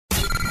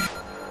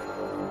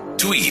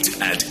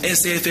Tweet at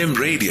SAFM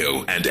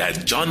Radio and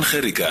at John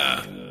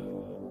Gerika.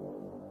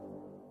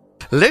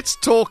 Let's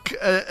talk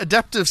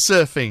adaptive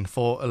surfing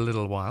for a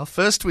little while.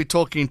 First, we're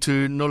talking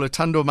to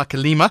Noluthando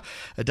Makalima,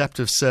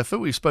 adaptive surfer.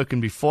 We've spoken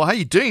before. How are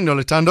you doing,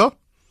 Noluthando?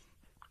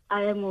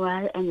 I am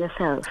well, and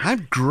yourself?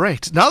 I'm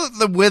great. Now that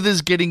the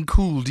weather's getting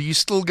cool, do you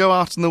still go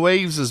out in the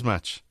waves as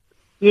much?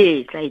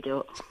 Yes, I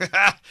do.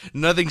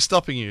 Nothing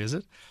stopping you, is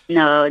it?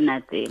 No,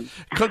 nothing.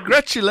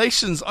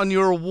 Congratulations on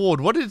your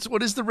award. What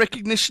is the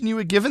recognition you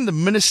were given? The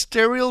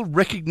Ministerial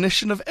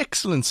Recognition of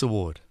Excellence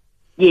Award.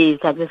 Yes,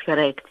 that is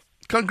correct.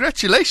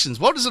 Congratulations.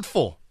 What is it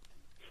for?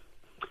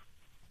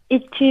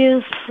 It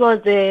is for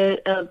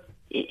the.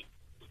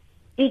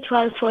 It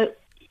was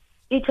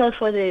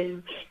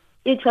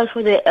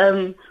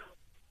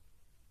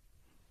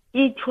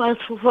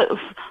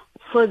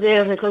for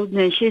the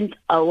recognition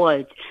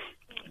award.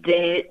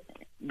 The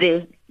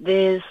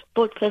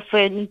sport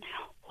person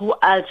who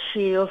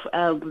achieved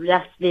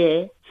last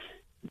year.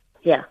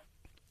 Yeah.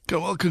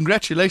 Well,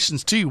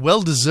 congratulations to you.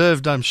 Well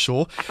deserved, I'm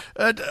sure.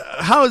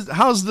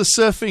 How's the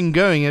surfing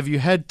going? Have you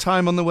had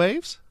time on the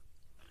waves?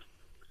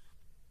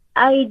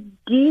 I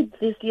did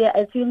this year.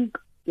 I think,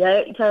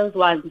 it was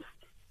once.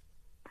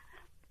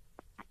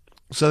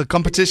 So the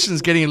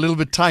competition's getting a little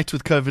bit tight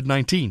with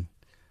COVID-19.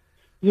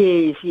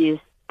 Yes.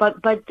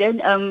 But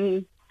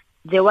then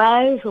there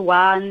was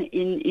one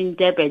in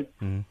Durban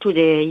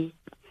today,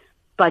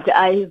 but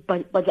I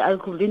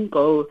couldn't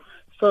go.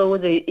 So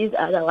there is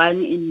other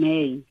one in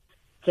May.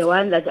 The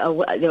one that I'm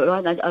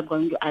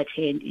going to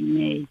attend in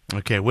May.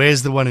 Okay,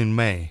 where's the one in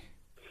May?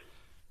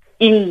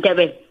 In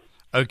Durban.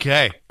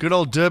 Okay, good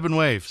old Durban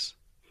waves.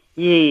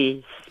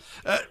 Yes.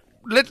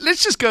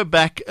 Let's just go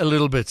back a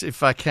little bit,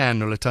 if I can,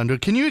 Noluthando.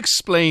 Can you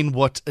explain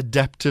what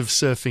adaptive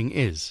surfing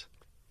is?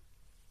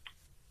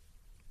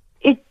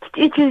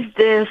 It is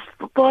the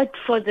sport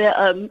for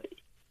the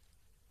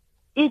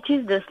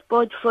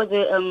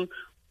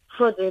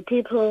for the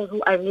people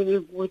who are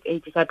living with a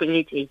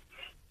disability.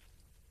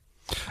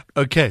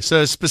 Okay,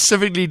 so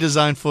specifically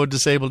designed for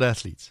disabled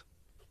athletes.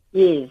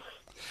 Yes.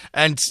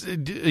 And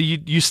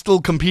you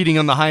still competing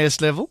on the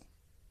highest level?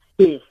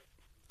 Yes.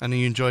 And are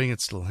you enjoying it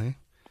still, hey?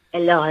 A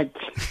lot.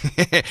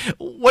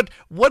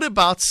 What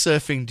about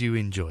surfing do you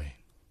enjoy?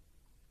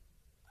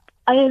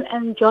 I am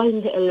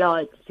enjoying it a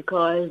lot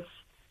because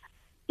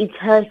it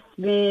helps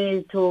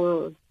me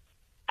to.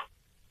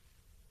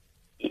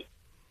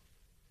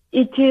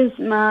 It is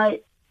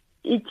my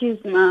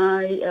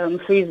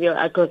physio,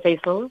 I could say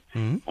so,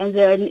 and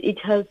then it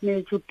helps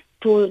me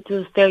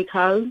to stay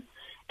calm,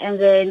 and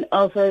then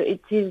also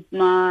it is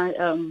my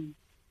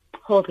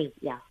hobby.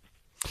 Yeah.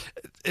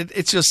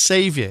 It's your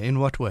savior in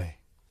what way?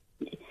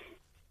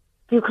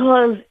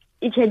 Because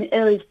each and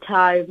every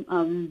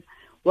time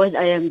when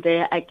I am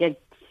there, I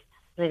get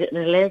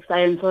relaxed.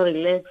 I am so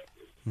relaxed,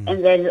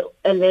 and then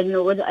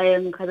when I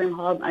am coming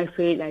home, I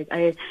feel like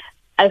I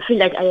am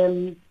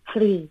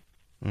free.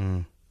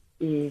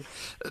 Yes.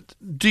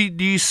 Do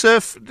you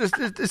surf?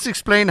 Let's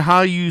explain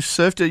how you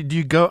surf. Do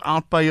you go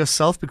out by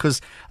yourself?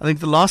 Because I think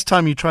the last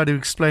time you tried to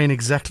explain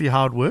exactly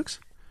how it works.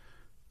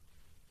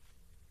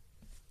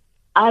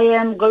 I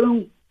am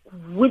going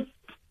with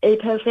a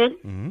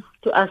person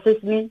to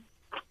assist me.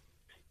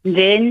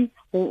 Then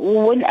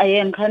when I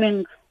am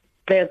coming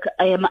back,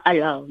 I am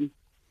alone.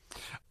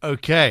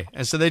 Okay,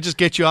 and so they just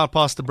get you out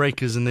past the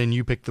breakers, and then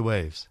you pick the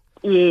waves.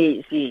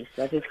 Yes,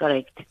 that is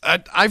correct.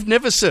 I've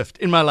never surfed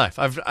in my life.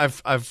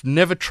 I've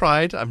never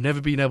tried. I've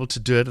never been able to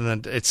do it,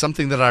 and it's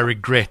something that I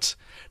regret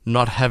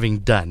not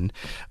having done.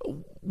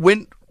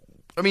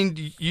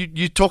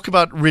 You talk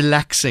about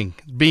relaxing,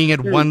 being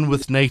at one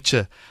with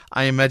nature.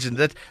 I imagine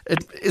that.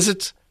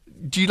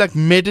 Do you like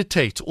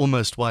meditate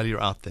almost while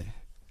you're out there?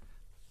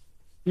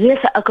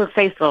 Yes, I could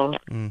say so.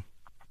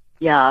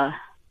 Yeah.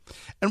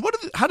 And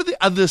how do the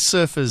other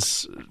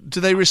surfers,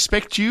 do they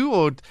respect you,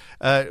 or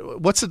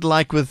what's it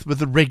like with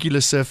the regular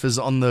surfers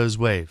on those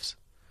waves?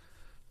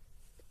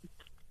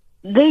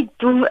 They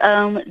do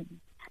honor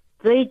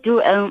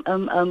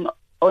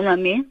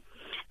me,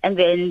 and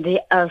then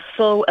they are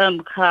so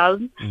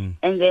calm,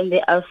 and then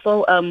they are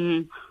so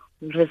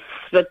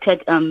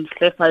respected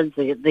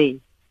surfers there.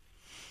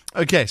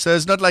 Okay, so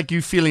it's not like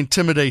you feel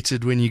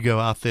intimidated when you go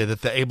out there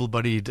that the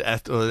able-bodied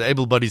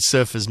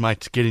surfers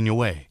might get in your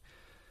way.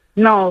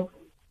 No.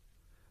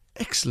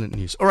 Excellent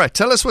news. All right,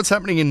 tell us what's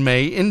happening in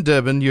May in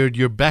Durban.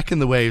 You're back in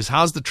the waves.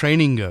 How's the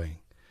training going?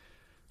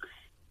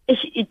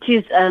 It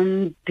is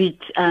a bit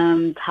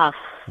tough.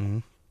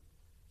 It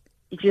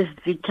is a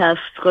bit tough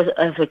because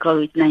of the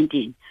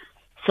COVID-19.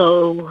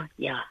 So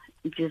yeah,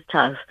 it is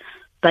tough.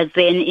 But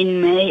then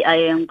in May, I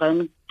am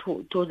going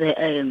to the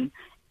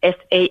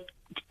SA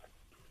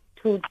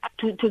to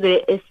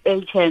the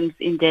SA camps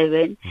in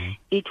Durban.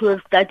 It will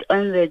start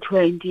on the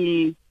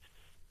 28th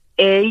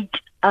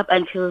up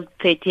until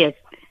 30th.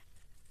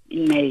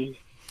 In May.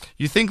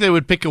 You think they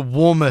would pick a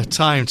warmer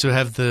time to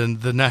have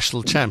the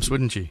national champs,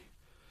 wouldn't you?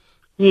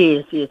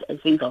 Yes, I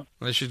think so.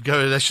 They should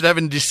have it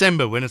in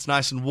December when it's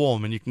nice and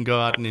warm and you can go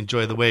out and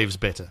enjoy the waves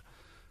better.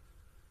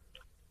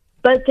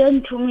 But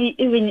then to me,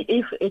 even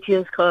if it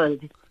is cold,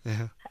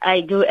 Yeah.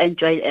 I do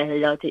enjoy a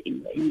lot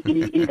in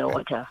the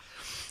water.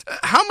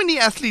 How many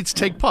athletes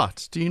take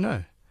part? Do you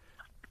know?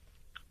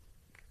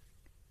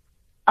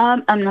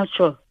 I'm not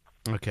sure,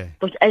 Okay.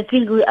 but I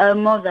think we are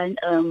more than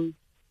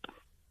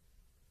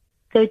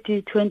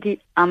 30,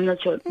 20. I'm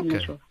not sure. I'm not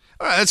Okay. sure.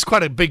 All right, that's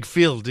quite a big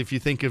field if you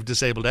think of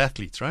disabled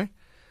athletes, right?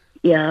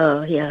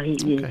 Yeah, he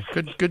is.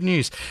 Okay, good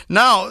news.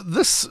 Now,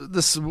 this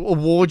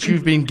award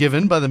you've been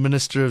given by the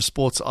Minister of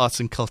Sports, Arts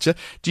and Culture,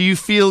 do you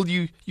feel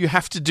you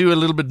have to do a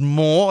little bit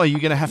more? Are you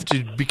going to have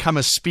to become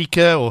a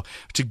speaker or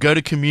to go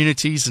to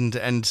communities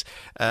and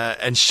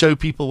show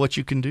people what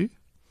you can do?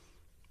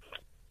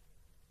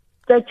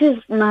 That is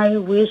my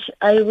wish.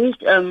 I wish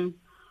to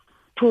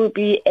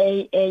be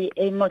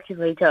a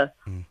motivator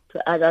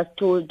to others,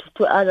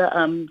 to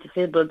other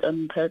disabled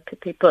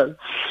people.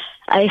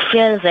 I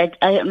feel that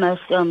I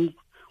must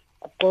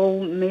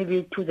go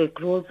maybe to the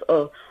groups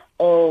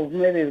or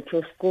maybe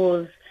to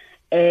schools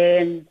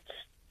and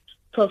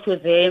talk to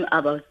them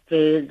about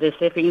the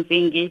surfing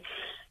thingy.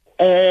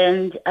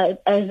 And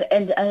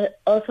I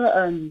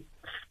also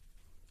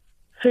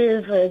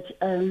feel that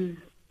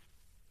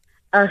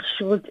I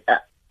should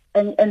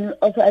and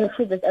also I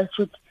feel that I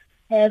should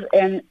have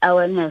an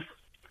awareness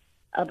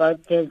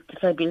about the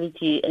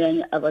disability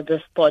and about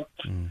the sport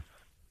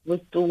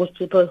with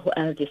people who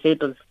are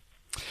disabled.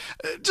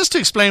 Just to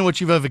explain what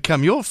you've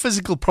overcome, your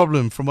physical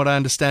problem, from what I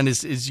understand,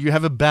 is you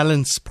have a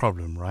balance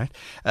problem, right?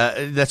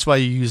 That's why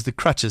you use the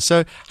crutches.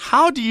 So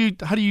how do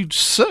you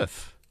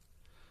surf?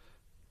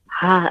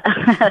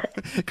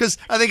 Because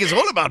I think it's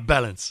all about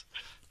balance.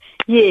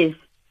 Yes.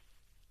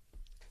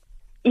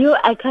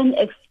 I can't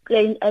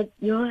explain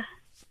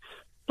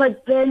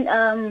but then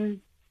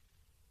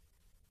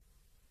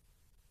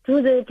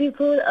to the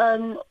people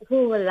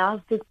who will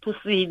love to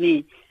see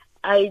me,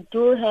 I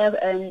do have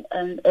a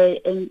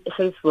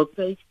Facebook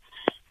page.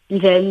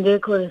 Then they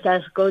could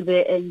just go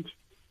there and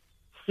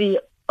see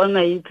all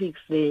my pics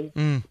there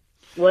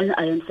when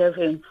I am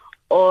surfing.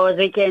 Or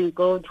they can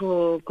go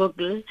to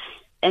Google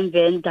and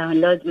then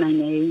download my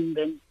name.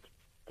 Then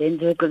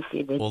they could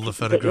see that. All the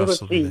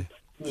photographs will be there.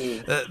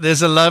 Yeah.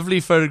 There's a lovely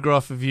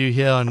photograph of you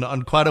here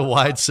on quite a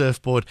wide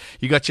surfboard.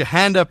 You got your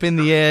hand up in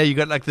the air. You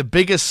got like the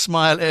biggest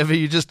smile ever.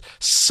 You're just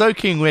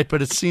soaking wet,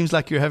 but it seems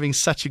like you're having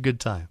such a good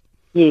time.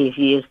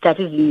 Yes, that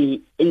is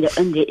me in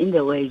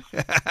the waves.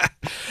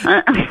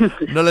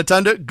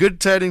 Noluthando,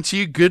 good chatting to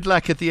you. Good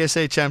luck at the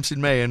SA Champs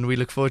in May, and we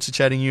look forward to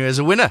chatting you as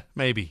a winner,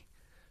 maybe.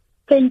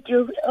 Thank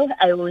you. Oh,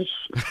 I wish,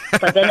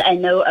 but then I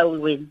know I will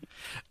win.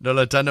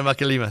 Noluthando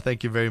Makalima,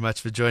 thank you very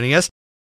much for joining us.